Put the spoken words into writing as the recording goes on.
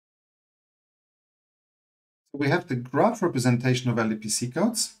So we have the graph representation of LDPC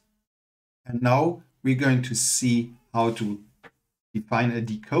codes. And now we're going to see how to define a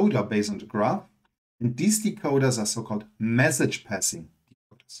decoder based on the graph. And these decoders are so-called message passing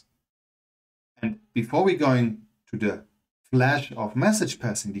decoders. And before we're going to the flash of message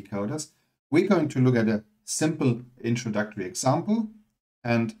passing decoders, we're going to look at a simple introductory example,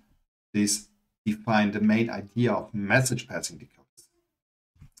 and this define the main idea of message passing decoders.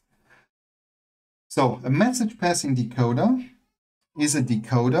 So a message passing decoder is a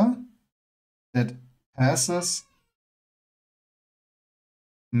decoder that passes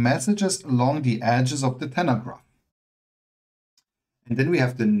messages along the edges of the tenor graph. And then we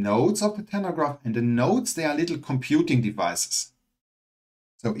have the nodes of the tenor graph, and the nodes, they are little computing devices.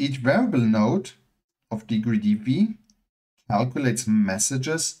 So each variable node of degree dv calculates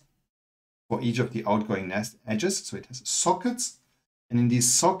messages for each of the outgoing edges. So it has sockets, and in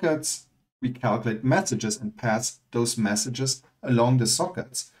these sockets, we calculate messages and pass those messages along the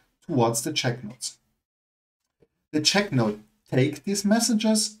sockets towards the check nodes. The check node take these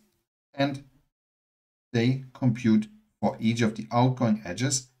messages and they compute for each of the outgoing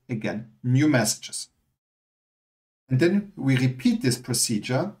edges, again, new messages. And then we repeat this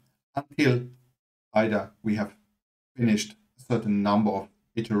procedure until either we have finished a certain number of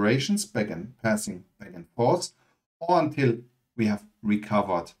iterations passing back and forth, or until we have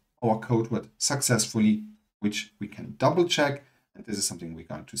recovered our code word successfully, which we can double check. And this is something we're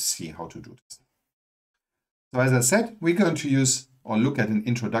going to see how to do this. So as I said, we're going to use or look at an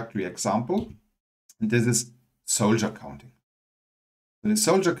introductory example. And this is soldier counting. So the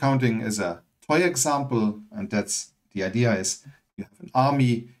soldier counting is a toy example, and that's the idea is you have an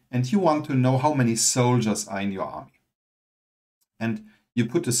army and you want to know how many soldiers are in your army. And you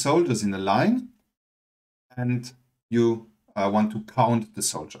put the soldiers in a line and you want to count the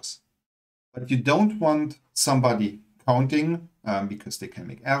soldiers. But you don't want somebody counting because they can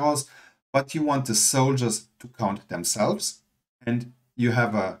make errors, but you want the soldiers to count themselves. And you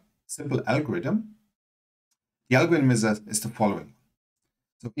have a simple algorithm. The algorithm is the following.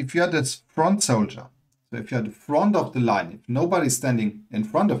 So if you are this front soldier, so if you're at the front of the line, if nobody's standing in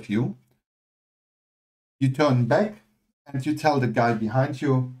front of you, you turn back and you tell the guy behind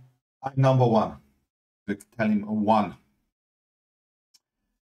you, I'm number one. You tell him a 1.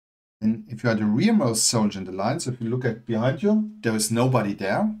 And if you are the rearmost soldier in the line, so if you look at behind you, there is nobody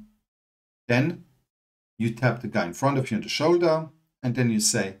there, then you tap the guy in front of you on the shoulder, and then you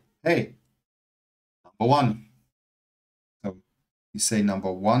say, hey, number 1. So you say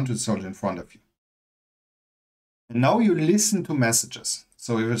number 1 to the soldier in front of you. And now you listen to messages.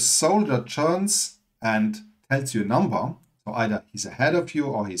 So if a soldier turns and tells you a number, so either he's ahead of you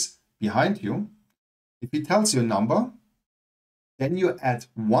or he's behind you, if he tells you a number, then you add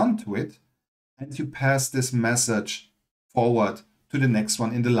 1 to it and you pass this message forward to the next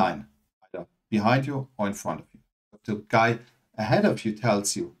one in the line, either behind you or in front of you. If the guy ahead of you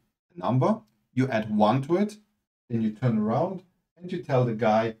tells you a number, you add 1 to it, then you turn around and you tell the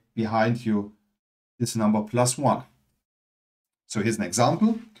guy behind you this number plus 1. So here's an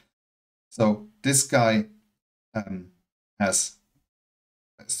example. So this guy has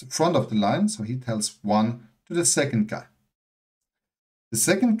the front of the line, so he tells 1 to the second guy. The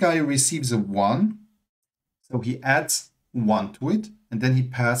second guy receives a 1, so he adds 1 to it, and then he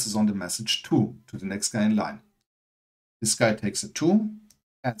passes on the message 2 to the next guy in line. This guy takes a 2,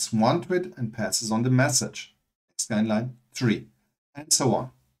 adds 1 to it, and passes on the message. Next guy in line, 3, and so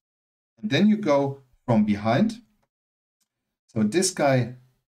on. And then you go from behind. So this guy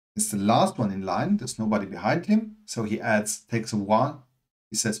is the last one in line. There's nobody behind him. So he takes a 1.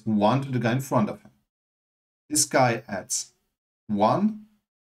 He says 1 to the guy in front of him. This guy adds 1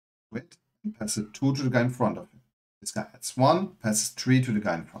 to it and passes 2 to the guy in front of him. This guy adds 1, passes 3 to the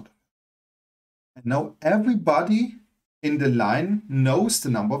guy in front of him. And now everybody in the line knows the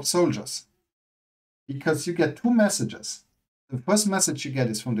number of soldiers because you get 2 messages. The first message you get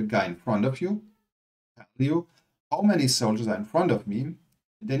is from the guy in front of you, tell you how many soldiers are in front of me.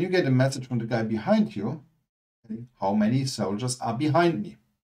 Then you get a message from the guy behind you, telling how many soldiers are behind me.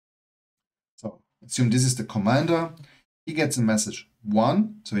 So assume this is the commander. He gets a message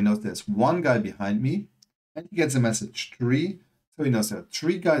 1, so he knows there's 1 guy behind me. And he gets a message 3, so he knows there are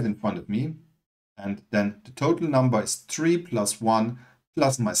 3 guys in front of me. And then the total number is 3 plus 1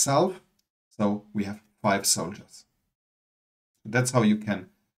 plus myself. So we have 5 soldiers. That's how you can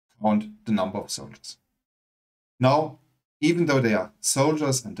count the number of soldiers. Now, even though they are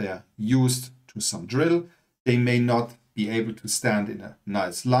soldiers and they are used to some drill, they may not be able to stand in a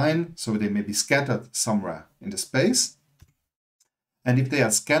nice line, so they may be scattered somewhere in the space. And if they are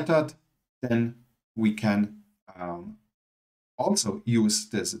scattered, then we can also use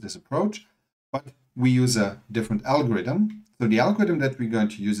this approach, but we use a different algorithm. So the algorithm that we're going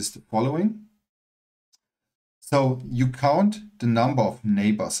to use is the following. So you count the number of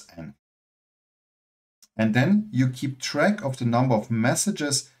neighbors n. And then you keep track of the number of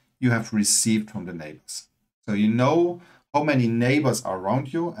messages you have received from the neighbors. So you know how many neighbors are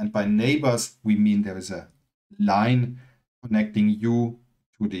around you. And by neighbors, we mean there is a line connecting you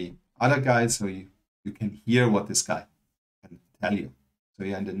to the other guy. So you can hear what this guy can tell you. So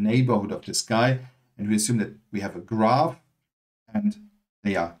you're in the neighborhood of this guy. And we assume that we have a graph and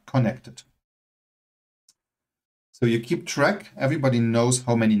they are connected. So you keep track. Everybody knows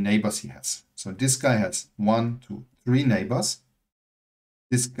how many neighbors he has. So this guy has 1, 2, 3 neighbors.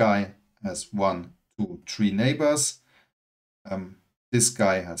 This guy has 1, 2, 3 neighbors. This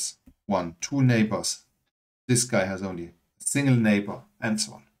guy has 1, 2 neighbors. This guy has only a single neighbor, and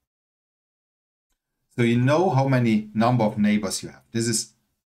so on. So you know how many number of neighbors you have. This is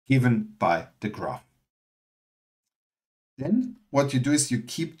given by the graph. Then what you do is you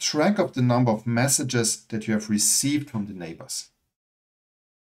keep track of the number of messages that you have received from the neighbors.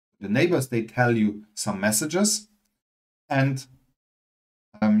 The neighbors, they tell you some messages, and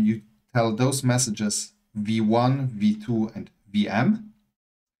you tell those messages v1, v2, and vm,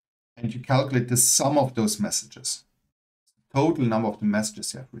 and you calculate the sum of those messages, the total number of the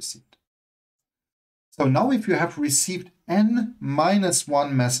messages you have received. So now if you have received n minus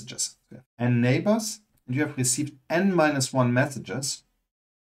 1 messages, so you have n neighbors, and you have received n minus 1 messages,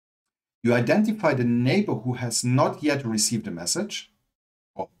 you identify the neighbor who has not yet received a message,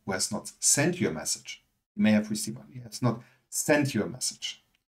 or who has not sent you a message. You may have received one, he has not sent you a message.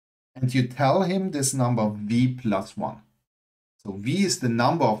 And you tell him this number v plus 1. So v is the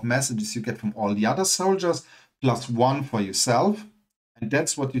number of messages you get from all the other soldiers, plus 1 for yourself. And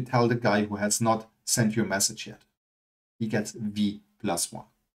that's what you tell the guy who has not sent you a message yet. He gets v plus 1.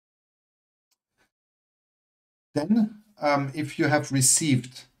 Then, if you have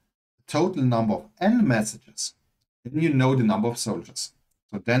received a total number of n messages, then you know the number of soldiers.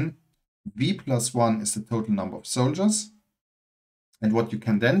 So then v plus 1 is the total number of soldiers. And what you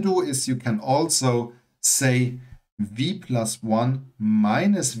can then do is you can also say v plus 1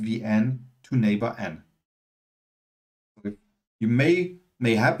 minus vn to neighbor n. So you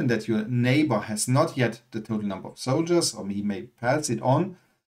may happen that your neighbor has not yet the total number of soldiers, or he may pass it on.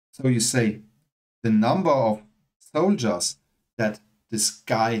 So you say the number of soldiers that this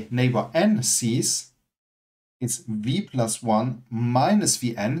guy neighbor n sees is v plus 1 minus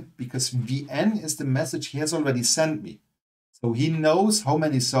vn, because vn is the message he has already sent me. So he knows how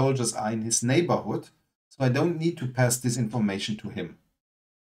many soldiers are in his neighborhood, so I don't need to pass this information to him.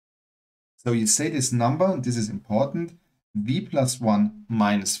 So you say this number, this is important, v plus 1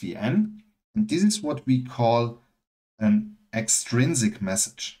 minus vn, and this is what we call an extrinsic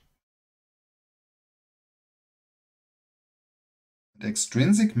message. The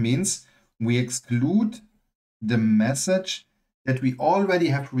extrinsic means we exclude the message that we already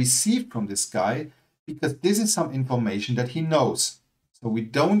have received from this guy, because this is some information that he knows. So we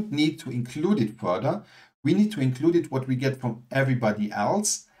don't need to include it further. We need to include it what we get from everybody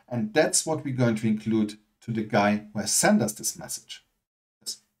else, and that's what we're going to include to the guy who has sent us this message.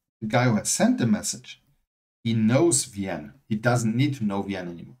 The guy who has sent the message, he knows vn. He doesn't need to know vn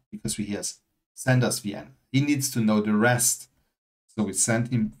anymore, because he has sent us vn. He needs to know the rest. So we send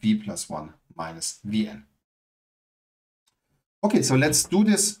him v plus 1 minus vn. Okay, so let's do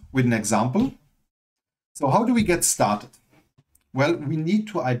this with an example. So how do we get started? Well, we need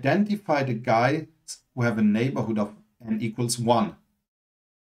to identify the guys who have a neighborhood of n equals 1.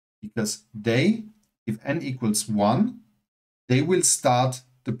 Because they, if n equals 1, they will start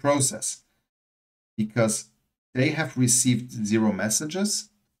the process. Because they have received 0 messages.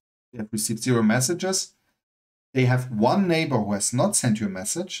 They have received 0 messages. They have one neighbor who has not sent you a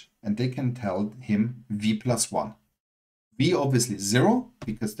message, and they can tell him v plus 1. V obviously 0,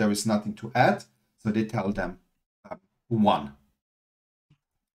 because there is nothing to add, so they tell them 1.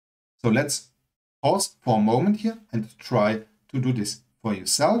 So let's pause for a moment here and try to do this for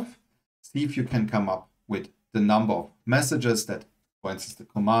yourself. See if you can come up with the number of messages that, for instance, the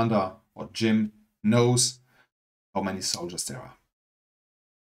commander or Jim knows how many soldiers there are.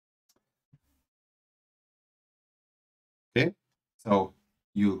 Okay, so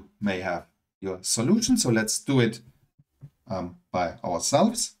you may have your solution. So let's do it by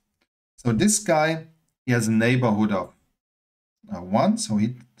ourselves. So this guy, he has a neighborhood of 1, so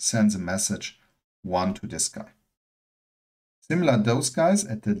he sends a message 1 to this guy. Similar, those guys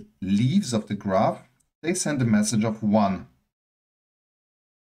at the leaves of the graph, they send a message of 1.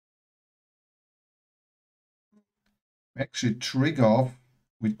 we actually trigger off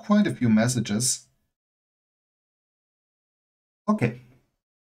with quite a few messages. Okay.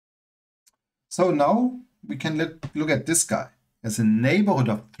 So now we can look at this guy. There's a neighborhood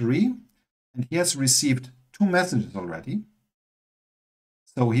of 3, and he has received 2 messages already.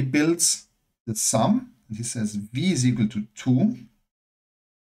 So he builds the sum, and he says v is equal to 2.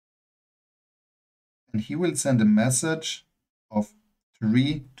 And he will send a message of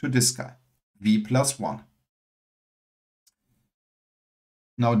 3 to this guy, v plus 1.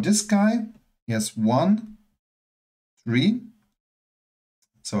 Now this guy, he has 1, 3.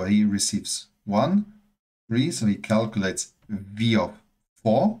 So he receives 1, 3. So he calculates v of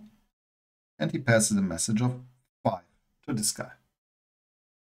 4. And he passes a message of 5 to this guy.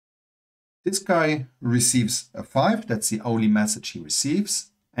 This guy receives a 5. That's the only message he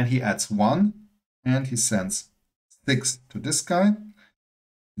receives. And he adds 1. And he sends 6 to this guy.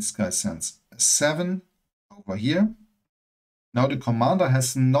 This guy sends a 7 over here. Now the commander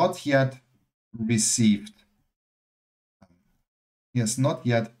has not yet received enough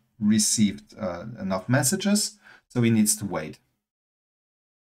messages, so he needs to wait.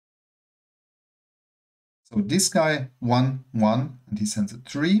 So this guy 1, 1, and he sends a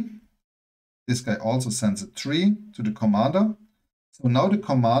 3. This guy also sends a 3 to the commander. So now the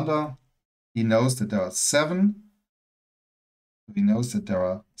commander, he knows that there are 7. He knows that there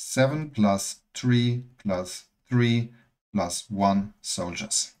are 7 plus 3 plus 3 plus 1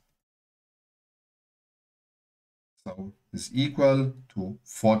 soldiers. So this is equal to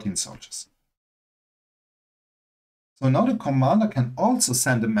 14 soldiers. So now the commander can also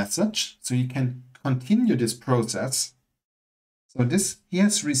send a message, so he can continue this process. So he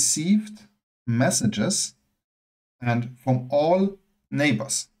has received messages and from all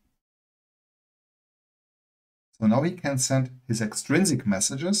neighbors. So now he can send his extrinsic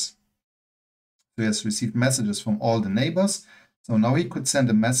messages. So he has received messages from all the neighbors. So now he could send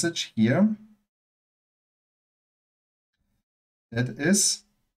a message here. That is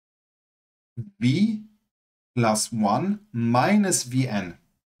v plus 1 minus vn.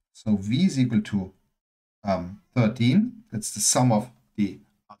 So v is equal to 13. That's the sum of the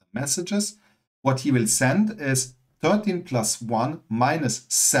other messages. What he will send is 13 plus 1 minus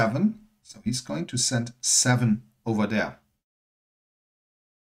 7. So he's going to send 7 over there.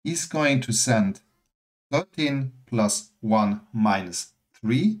 He's going to send 13 plus 1 minus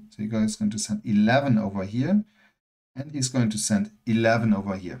 3. So he's going to send 11 over here. And he's going to send 11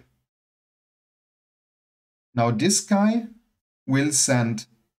 over here. Now this guy will send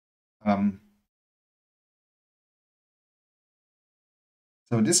so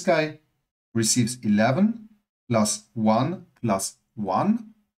this guy receives 11 plus 1 plus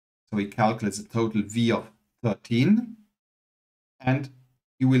 1. So he calculates a total v of 13. And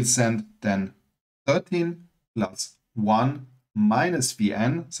he will send then 13 plus 1 minus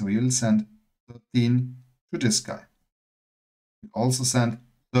vn. So he will send 13 to this guy. He will also send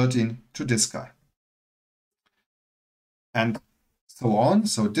 13 to this guy. And so on.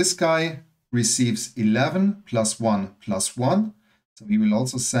 So this guy receives 11 plus 1 plus 1. So he will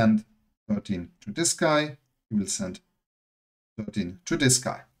also send 13 to this guy. He will send 13 to this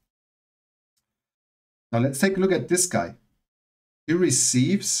guy. Now let's take a look at this guy. He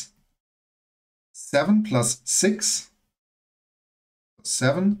receives 7 plus 6.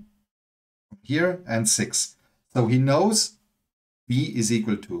 7 here and 6. So he knows v is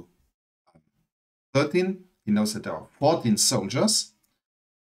equal to 13. He knows that there are 14 soldiers.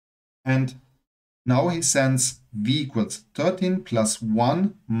 And now he sends v equals 13 plus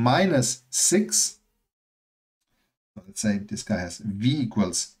 1 minus 6. So let's say this guy has v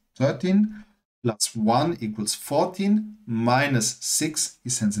equals 13 plus 1 equals 14 minus 6. He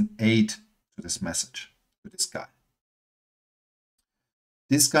sends an 8 to this message, to this guy.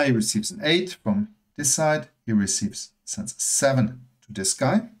 This guy receives an 8 from this side. He sends 7 to this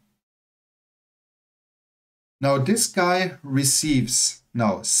guy. Now this guy receives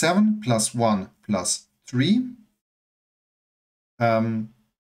now 7 plus 1 plus 3.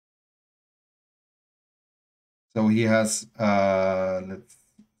 So he has, let's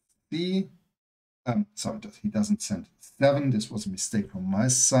see, sorry, he doesn't send 7. This was a mistake from my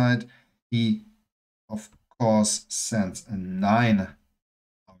side. He, of course, sends a 9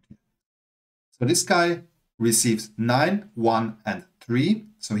 out here. So this guy receives 9, 1, and 3.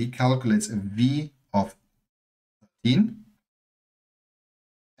 So he calculates a v of 13.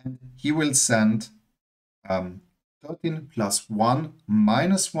 And he will send 13 plus 1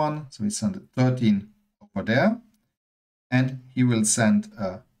 minus 1. So he sends 13 over there. And he will send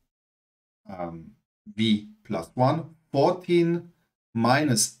v plus 1, 14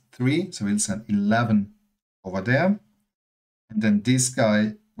 minus 3. So he'll send 11 over there. And then this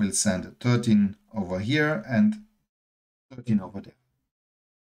guy will send 13 over here and 13 over there.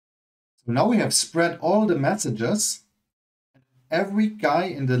 So now we have spread all the messages. Every guy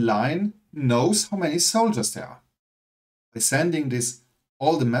in the line knows how many soldiers there are. By sending this,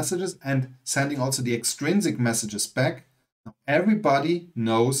 all the messages and sending also the extrinsic messages back, now everybody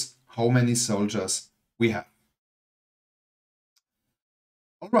knows how many soldiers we have.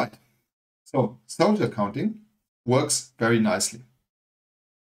 All right, so soldier counting works very nicely.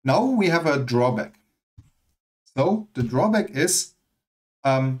 Now we have a drawback. So the drawback is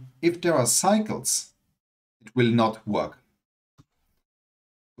if there are cycles, it will not work.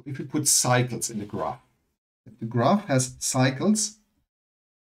 So if we put cycles in the graph, if the graph has cycles,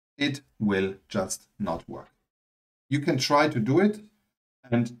 it will just not work. You can try to do it,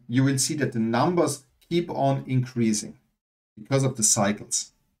 and you will see that the numbers keep on increasing because of the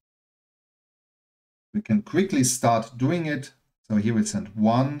cycles. We can quickly start doing it. So here we send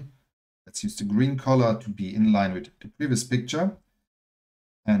 1. Let's use the green color to be in line with the previous picture.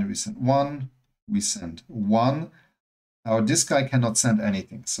 And we send 1, we send 1. Now this guy cannot send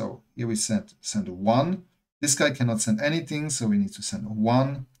anything. So here we send 1. This guy cannot send anything, so we need to send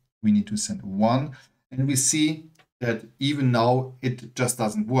 1. We need to send 1. And we see that even now it just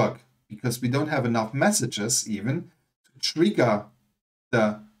doesn't work because we don't have enough messages even to trigger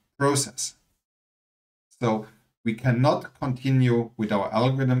the process. So we cannot continue with our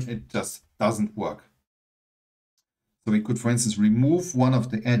algorithm. It just doesn't work. So we could, for instance, remove one of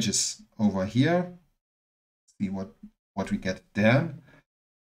the edges over here. See what we get there.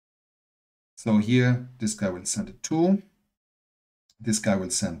 So here, this guy will send a 2. This guy will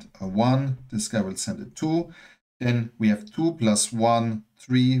send a 1. This guy will send a 2. Then we have 2 plus 1,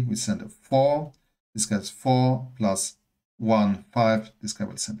 3. We send a 4. This guy's 4 plus 1, 5. This guy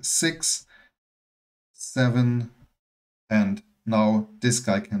will send a 6, 7. And now this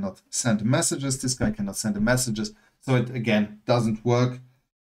guy cannot send messages. This guy cannot send the messages. So it again doesn't work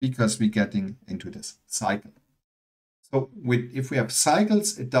because we're getting into this cycle. So if we have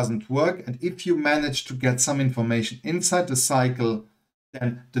cycles, it doesn't work. And if you manage to get some information inside the cycle,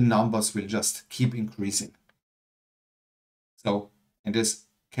 then the numbers will just keep increasing. So in this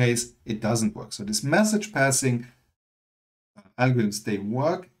case, it doesn't work. So this message passing algorithms, they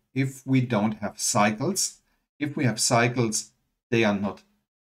work if we don't have cycles. If we have cycles, they are not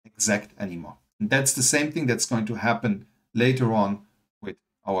exact anymore. And that's the same thing that's going to happen later on with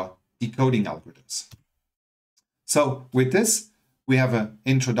our decoding algorithms. So with this, we have an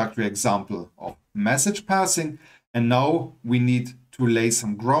introductory example of message passing. And now we need to lay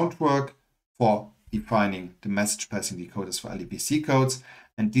some groundwork for defining the message passing decoders for LEPC codes.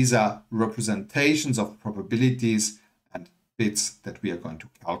 And these are representations of probabilities and bits that we are going to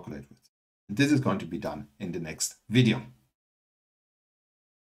calculate with. And this is going to be done in the next video.